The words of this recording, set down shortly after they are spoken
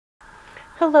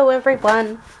Hello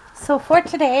everyone. So for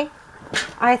today,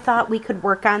 I thought we could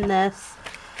work on this.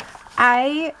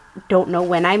 I don't know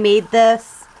when I made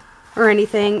this or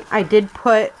anything. I did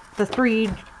put the 3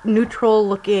 neutral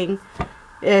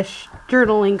looking-ish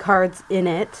journaling cards in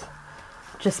it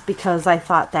just because I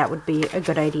thought that would be a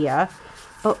good idea.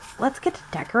 But let's get to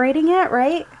decorating it,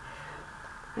 right?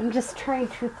 I'm just trying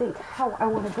to think how I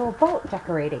want to go about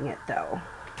decorating it though.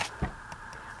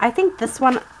 I think this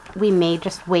one we may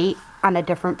just wait on a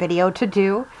different video to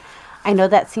do. I know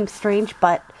that seems strange,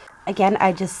 but again,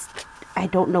 I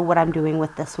don't know what I'm doing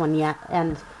with this one yet,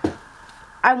 and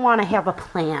I want to have a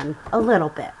plan, a little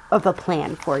bit of a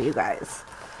plan for you guys.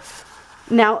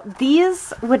 Now,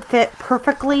 these would fit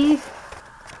perfectly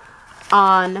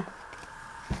on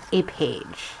a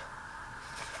page,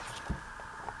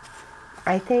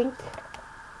 I think.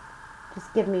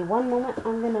 Just give me one moment.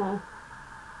 I'm gonna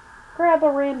grab a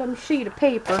random sheet of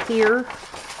paper here,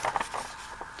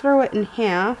 throw it in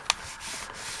half,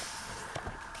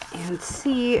 and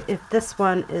see if this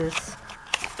one is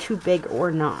too big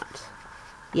or not.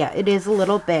 Yeah, it is a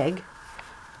little big,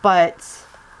 but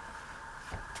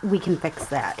we can fix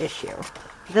that issue.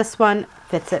 This one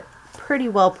fits it pretty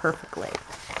well perfectly.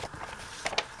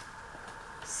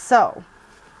 So,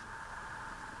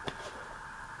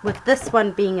 with this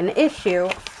one being an issue,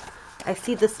 I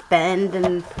see this bend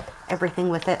and everything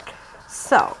with it.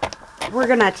 So, we're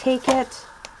gonna take it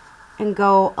and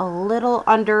go a little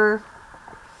under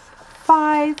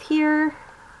 5 here.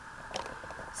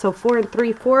 So 4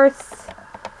 3/4,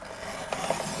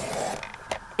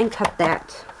 and cut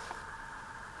that.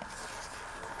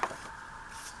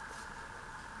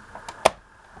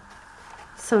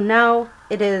 So now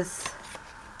it is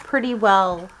pretty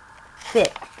well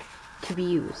fit to be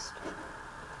used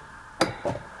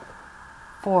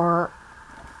for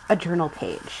a journal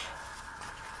page.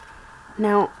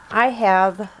 Now I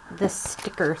have this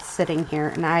sticker sitting here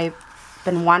and I've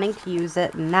been wanting to use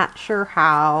it and not sure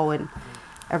how and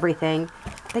everything,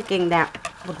 thinking that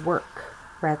would work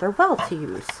rather well to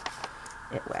use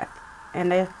it with.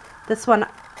 And this one,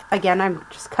 again, I'm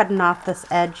just cutting off this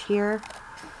edge here.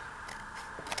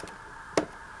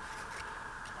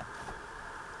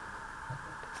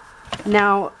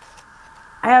 Now,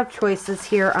 I have choices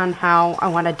here on how I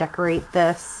want to decorate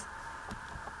this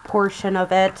portion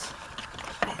of it.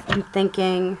 I'm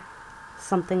thinking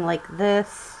something like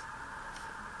this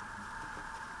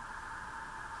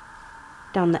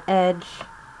down the edge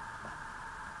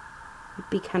would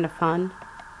be kind of fun.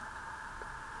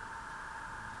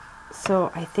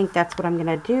 So I think that's what I'm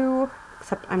gonna do,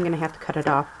 except I'm gonna have to cut it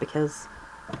off because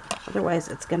otherwise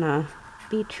it's gonna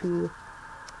be too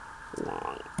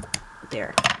long.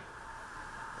 There.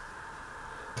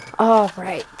 All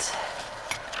right.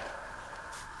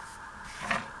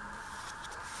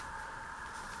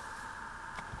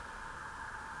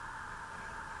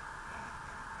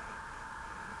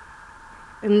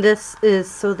 And this is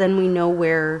so then we know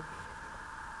where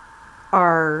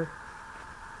our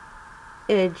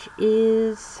edge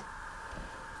is.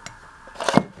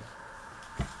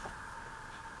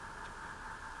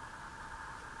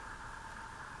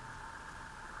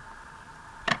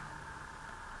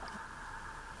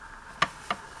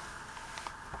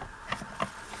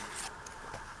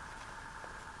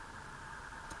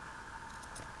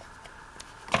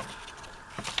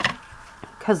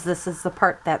 Because this is the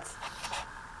part that's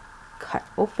cut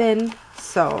open,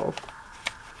 so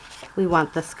we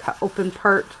want this cut open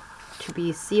part to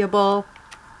be seeable.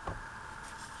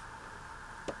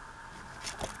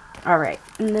 Alright,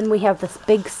 and then we have this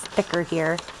big sticker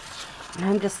here, and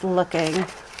I'm just looking.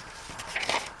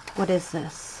 What is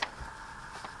this?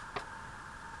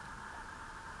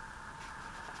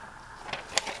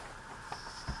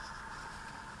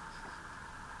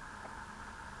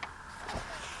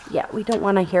 Yeah, we don't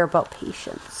want to hear about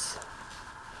patience,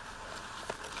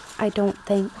 I don't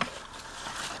think.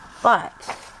 But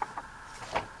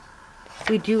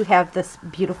we do have this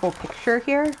beautiful picture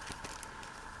here.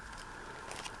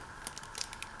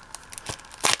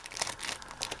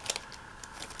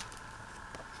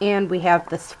 And we have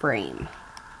this frame.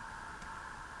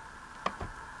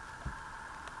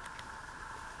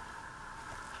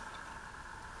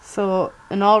 So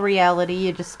in all reality,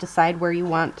 you just decide where you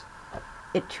want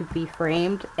it to be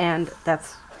framed, and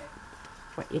that's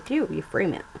what you do, you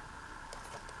frame it.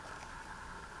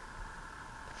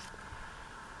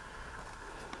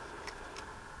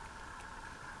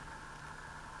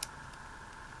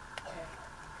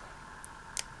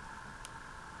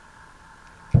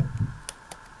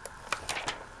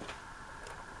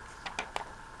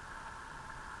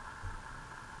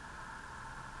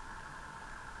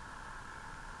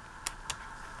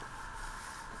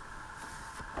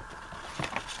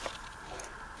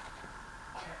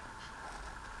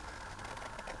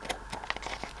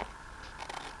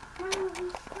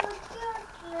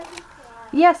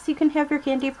 Yes, you can have your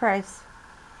candy prize.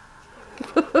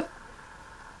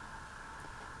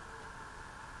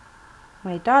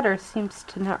 My daughter seems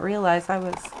to not realize I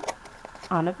was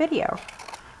on a video,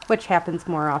 which happens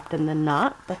more often than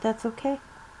not, but that's okay.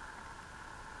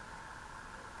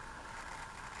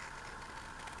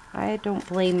 I don't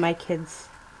blame my kids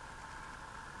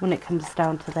when it comes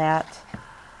down to that.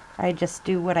 I just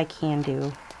do what I can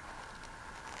do.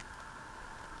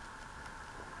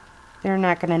 They're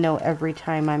not going to know every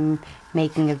time I'm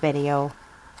making a video.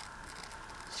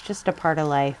 It's just a part of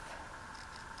life.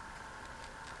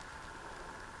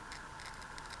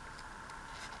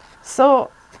 So,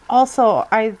 also,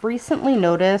 I've recently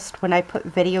noticed when I put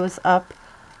videos up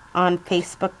on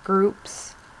Facebook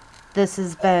groups, this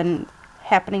has been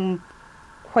happening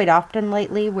quite often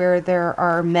lately, where there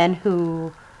are men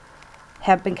who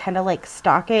have been kind of like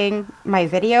stalking my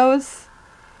videos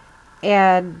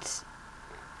and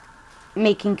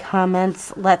making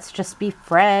comments, let's just be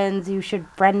friends, you should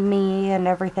friend me and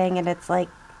everything. And it's like,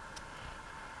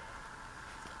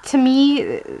 to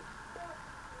me,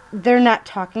 they're not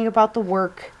talking about the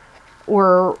work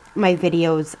or my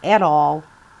videos at all.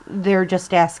 They're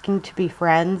just asking to be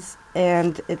friends,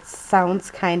 and it sounds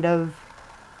kind of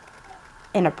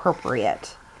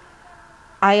inappropriate.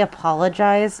 I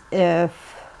apologize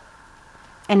if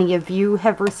any of you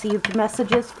have received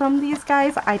messages from these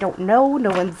guys. I don't know. No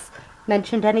one's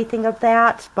mentioned anything of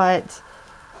that, but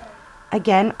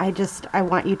again, I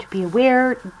want you to be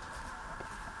aware.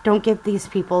 Don't give these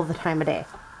people the time of day.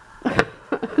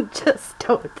 Just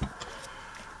don't.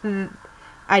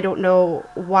 I don't know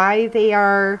why they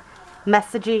are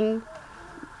messaging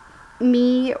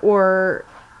me or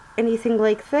anything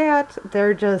like that.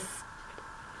 They're just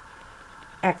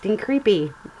acting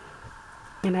creepy.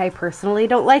 And I personally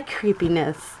don't like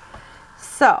creepiness.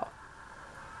 So,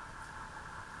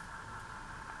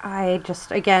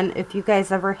 again, if you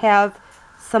guys ever have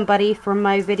somebody from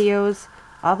my videos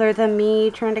other than me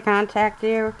trying to contact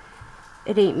you,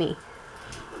 it ain't me.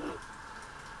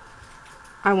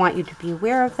 I want you to be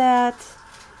aware of that.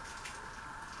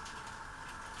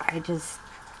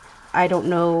 I don't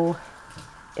know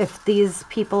if these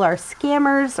people are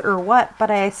scammers or what,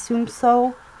 but I assume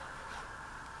so.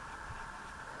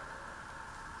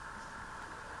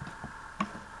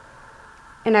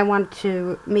 And I want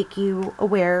to make you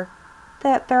aware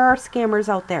that there are scammers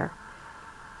out there.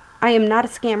 I am not a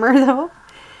scammer, though.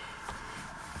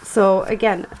 So,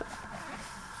 again,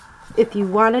 if you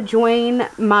want to join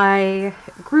my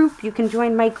group, you can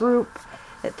join my group.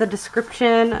 The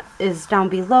description is down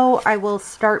below. I will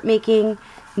start making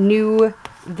new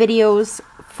videos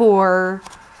for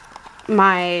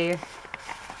my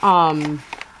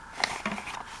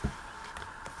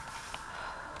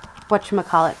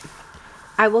whatchamacallit.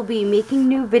 I will be making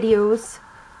new videos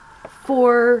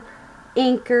for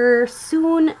Anchor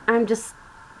soon.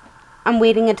 I'm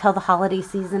waiting until the holiday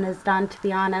season is done, to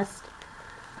be honest.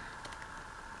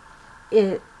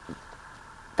 The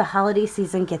holiday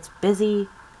season gets busy,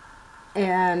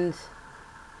 and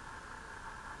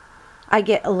I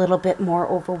get a little bit more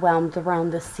overwhelmed around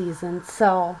this season.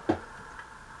 So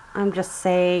I'm just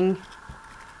saying,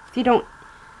 if you don't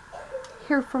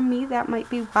hear from me, that might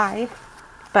be why.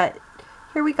 But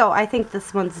here we go. I think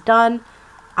this one's done.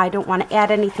 I don't want to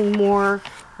add anything more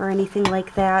or anything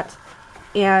like that.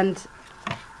 And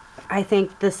I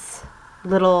think this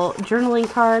little journaling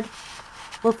card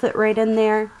will fit right in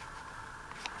there,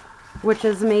 which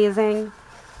is amazing.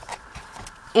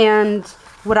 And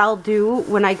what I'll do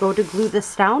when I go to glue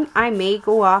this down, I may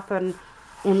go off and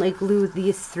only glue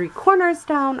these 3 corners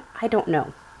down. I don't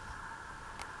know.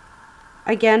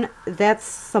 Again, that's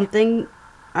something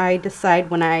I decide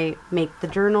when I make the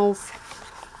journals.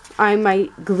 I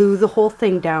might glue the whole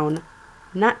thing down.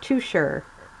 Not too sure.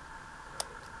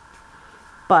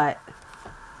 But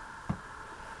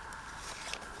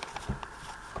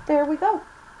there we go.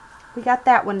 We got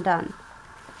that one done.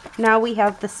 Now we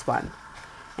have this one.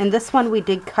 And this one we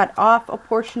did cut off a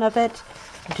portion of it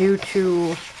due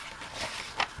to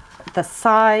the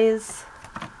size.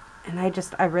 And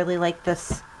I really like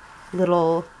this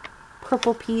little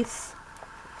purple piece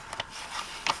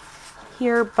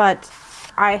here, but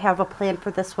I have a plan for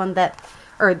this one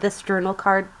this journal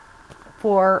card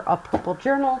for a purple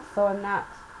journal, so I'm not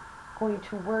going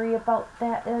to worry about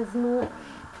that as much.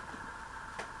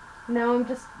 Now I'm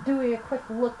just doing a quick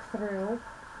look through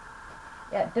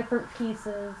at different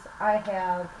pieces I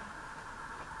have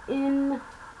in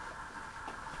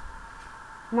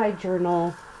my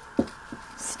journal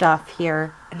stuff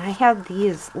here, and I have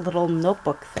these little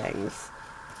notebook things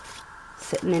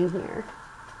sitting in here.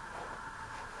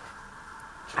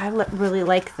 really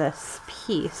like this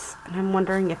piece, and I'm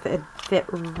wondering if it fit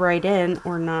right in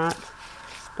or not.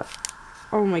 But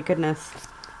oh my goodness,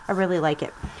 I really like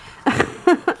it.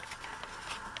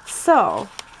 So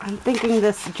I'm thinking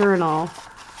this journal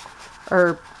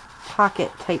or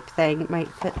pocket type thing might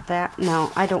fit that.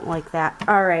 No, I don't like that.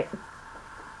 All right,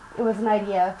 it was an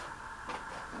idea.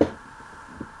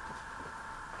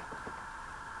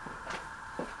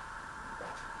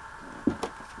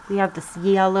 We have this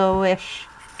yellowish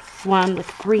one with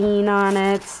green on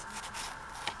it.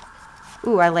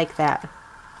 Ooh, I like that.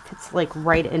 It's like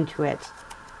right into it.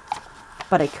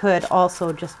 But I could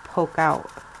also just poke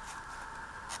out.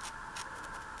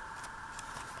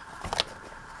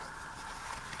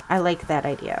 I like that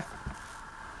idea.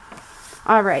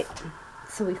 All right,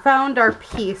 so we found our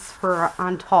piece for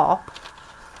on top.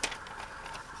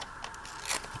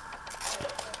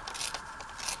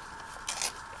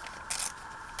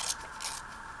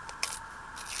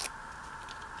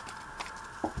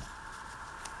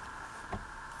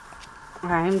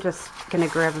 I'm just going to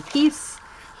grab a piece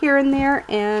here and there,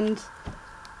 and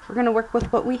we're going to work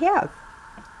with what we have.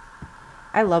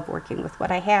 I love working with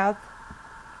what I have.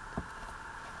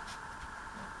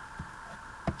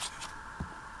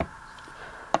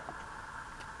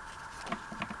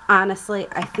 Honestly,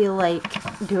 I feel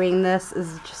like doing this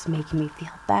is just making me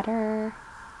feel better.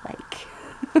 Like,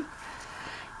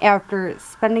 after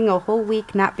spending a whole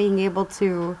week not being able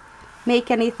to make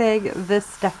anything,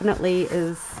 this definitely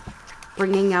is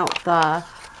bringing out the,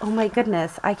 oh my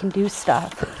goodness, I can do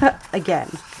stuff again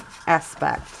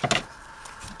aspect.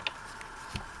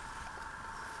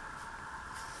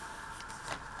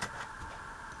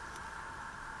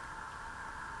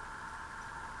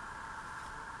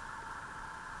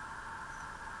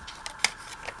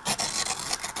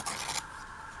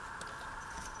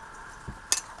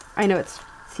 I know it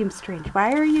seems strange.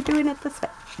 Why are you doing it this way?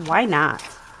 Why not?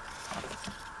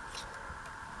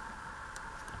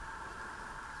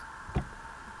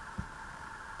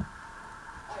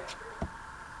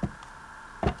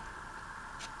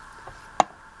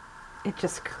 It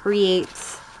just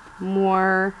creates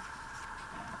more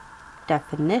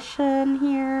definition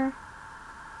here.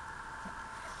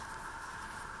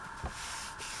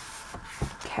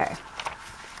 Okay.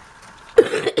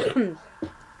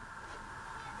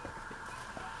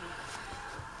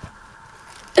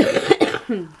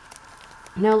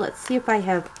 Now let's see if I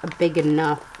have a big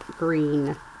enough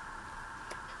green,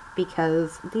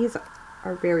 because these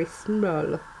are very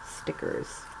small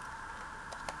stickers.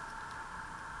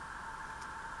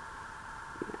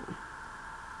 Yeah.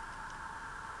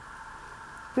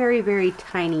 Very, very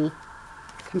tiny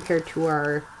compared to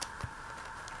our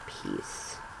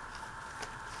piece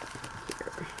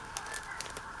here.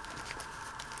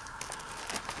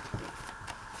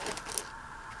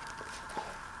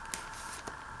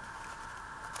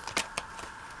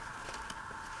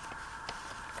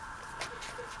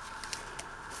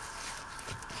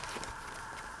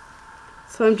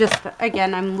 So I'm just,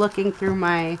 again, I'm looking through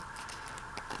my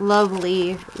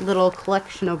lovely little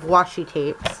collection of washi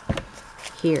tapes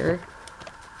here.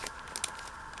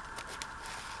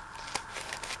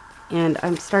 And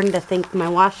I'm starting to think my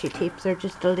washi tapes are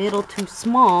just a little too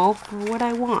small for what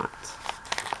I want.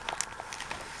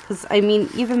 Because, I mean,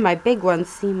 even my big ones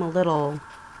seem a little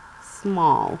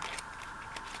small.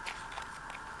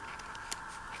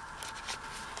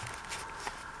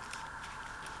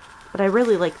 But I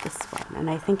really like this one, and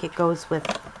I think it goes with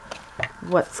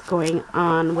what's going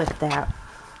on with that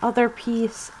other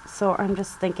piece. So I'm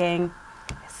just thinking,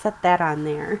 set that on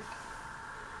there.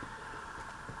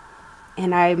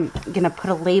 And I'm going to put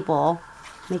a label,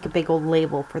 make a big old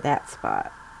label for that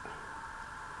spot.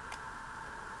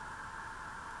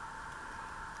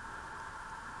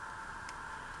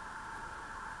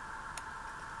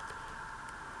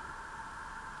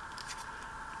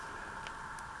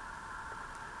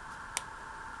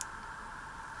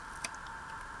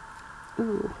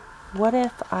 Ooh, what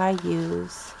if I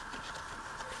use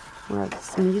more of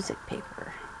this music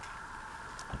paper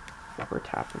over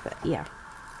top of it? Yeah,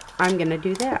 I'm gonna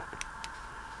do that.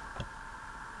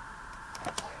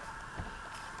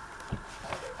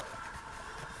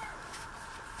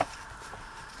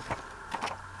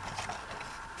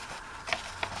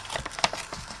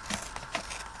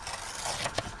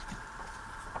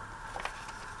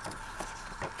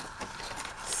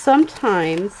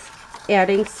 Sometimes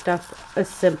adding stuff as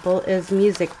simple as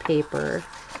music paper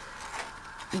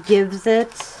gives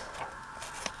it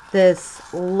this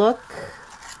look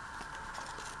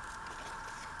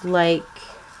like,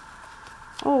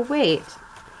 oh wait,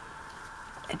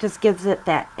 it just gives it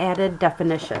that added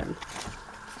definition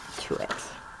to it,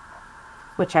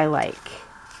 which I like.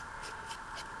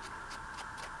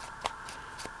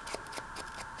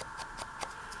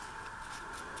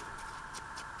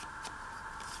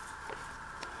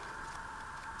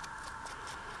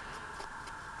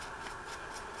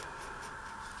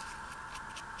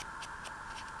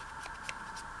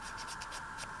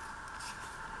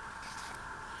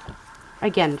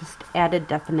 Again, just added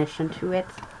definition to it,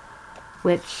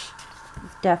 which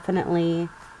definitely,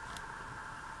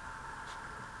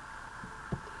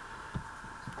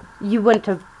 you wouldn't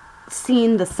have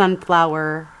seen the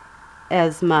sunflower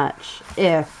as much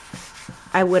if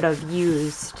I would have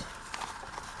used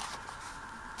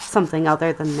something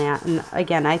other than that. And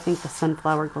again, I think the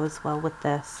sunflower goes well with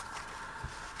this.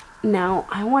 Now,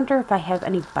 I wonder if I have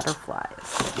any butterflies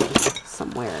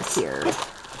somewhere here.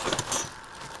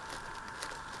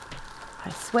 I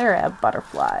swear I have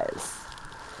butterflies.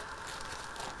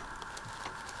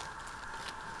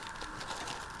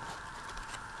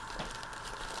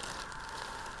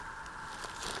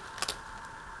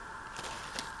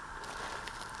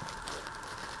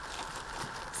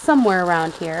 Somewhere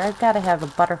around here, I've got to have a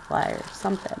butterfly or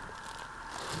something.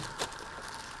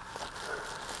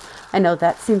 I know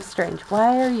that seems strange.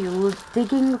 Why are you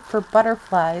digging for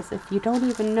butterflies if you don't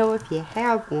even know if you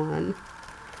have one?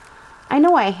 I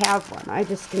know I have one, I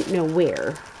just didn't know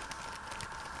where.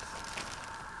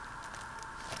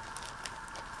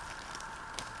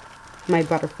 My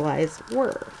butterflies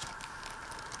were.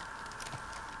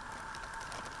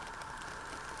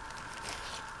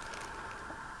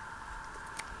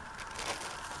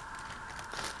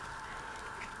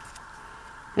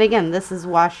 And again, this is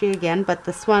washi again, but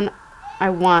this one I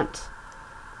want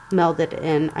melded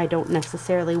in. I don't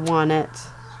necessarily want it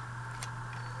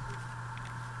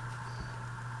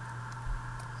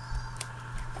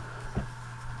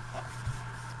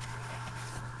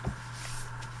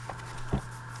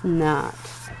not.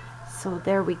 So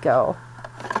there we go.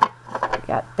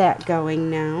 Got that going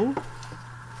now.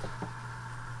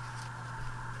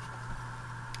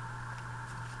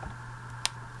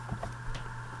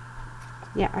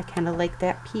 Yeah, I kind of like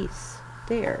that piece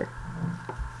there.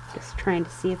 Just trying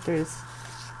to see if there's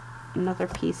another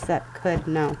piece that could.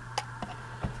 No.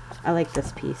 I like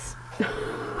this piece.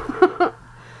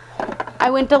 I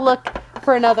went to look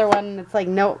for another one and it's like,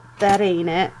 nope, that ain't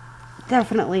it.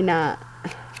 Definitely not.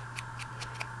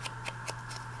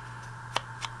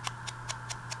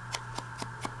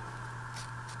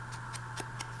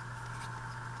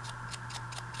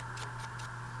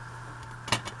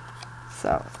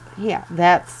 So, yeah,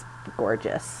 that's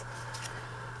gorgeous.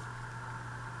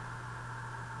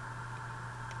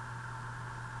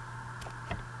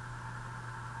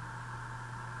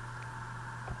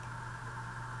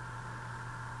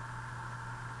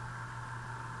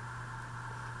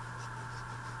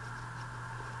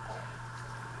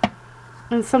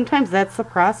 And sometimes that's the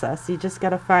process. You just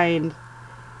gotta find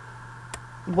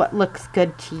what looks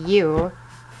good to you.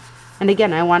 And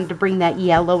again, I wanted to bring that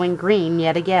yellow and green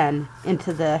yet again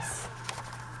into this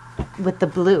with the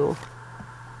blue.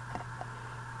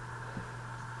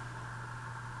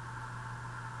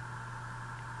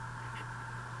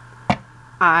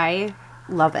 I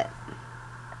love it.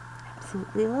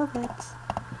 Absolutely love it.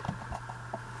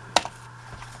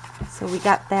 So we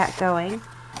got that going.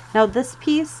 Now this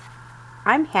piece,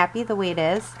 I'm happy the way it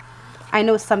is. I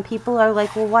know some people are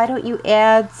like, well, why don't you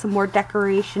add some more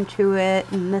decoration to it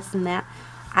and this and that.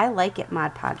 I like it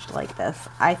Mod Podged like this.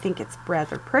 I think it's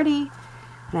rather pretty.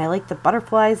 And I like the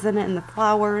butterflies in it and the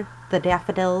flower, the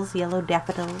daffodils, yellow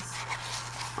daffodils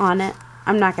on it.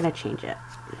 I'm not going to change it.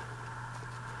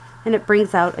 And it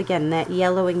brings out, again, that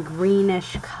yellow and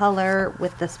greenish color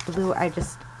with this blue. I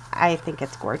think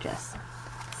it's gorgeous.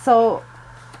 So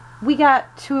we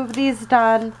got 2 of these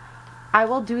done. I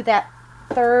will do that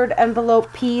third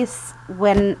envelope piece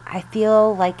when I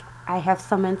feel like I have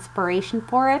some inspiration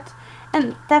for it.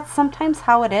 And that's sometimes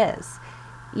how it is.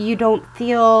 You don't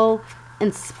feel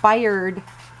inspired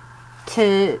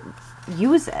to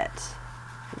use it.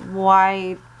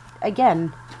 Why,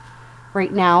 again,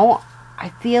 right now, I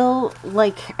feel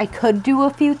like I could do a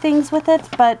few things with it,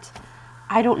 but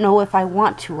I don't know if I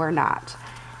want to or not.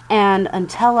 And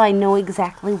until I know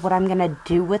exactly what I'm going to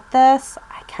do with this,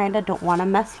 I kind of don't want to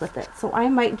mess with it. So I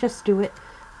might just do it,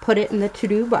 put it in the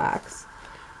to-do box.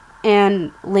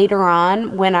 And later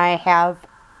on, when I have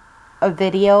a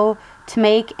video to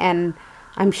make and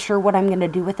I'm sure what I'm going to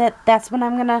do with it, that's when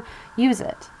I'm going to use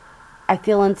it. I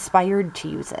feel inspired to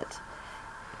use it.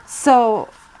 So,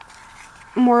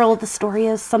 moral of the story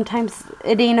is sometimes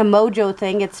it ain't a mojo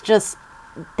thing. It's just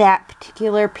that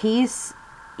particular piece.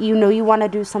 You know you want to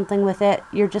do something with it.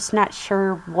 You're just not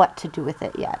sure what to do with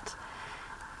it yet.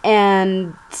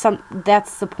 And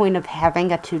that's the point of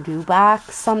having a to-do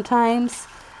box sometimes.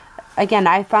 Again,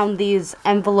 I found these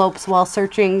envelopes while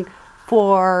searching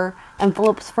for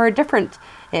envelopes for a different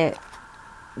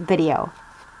video.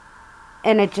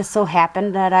 And it just so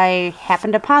happened that I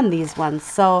happened upon these ones.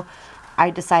 So I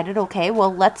decided, okay,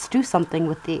 well, let's do something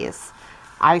with these.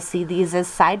 I see these as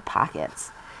side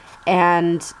pockets.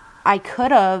 And I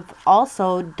could have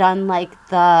also done like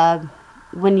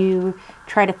when you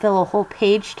try to fill a whole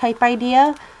page type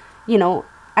idea, you know,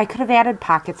 I could have added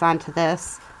pockets onto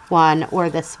this one or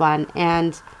this one,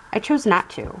 and I chose not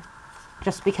to,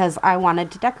 just because I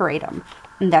wanted to decorate them,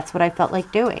 and that's what I felt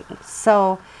like doing.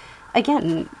 So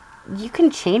again, you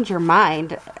can change your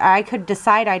mind. I could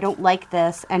decide I don't like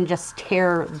this and just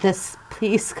tear this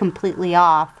piece completely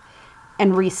off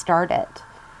and restart it.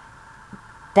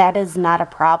 That is not a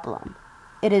problem.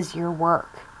 It is your work.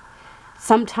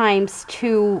 Sometimes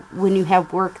too, when you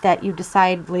have work that you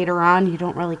decide later on you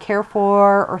don't really care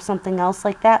for or something else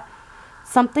like that,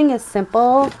 something as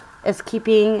simple as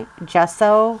keeping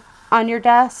gesso on your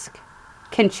desk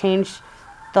can change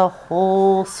the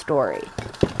whole story.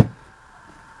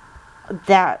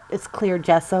 That is clear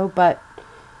gesso, but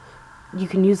you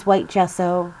can use white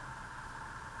gesso,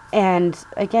 and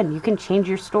again, you can change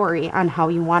your story on how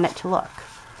you want it to look.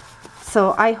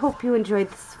 So I hope you enjoyed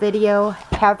this video.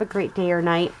 Have a great day or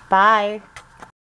night. Bye.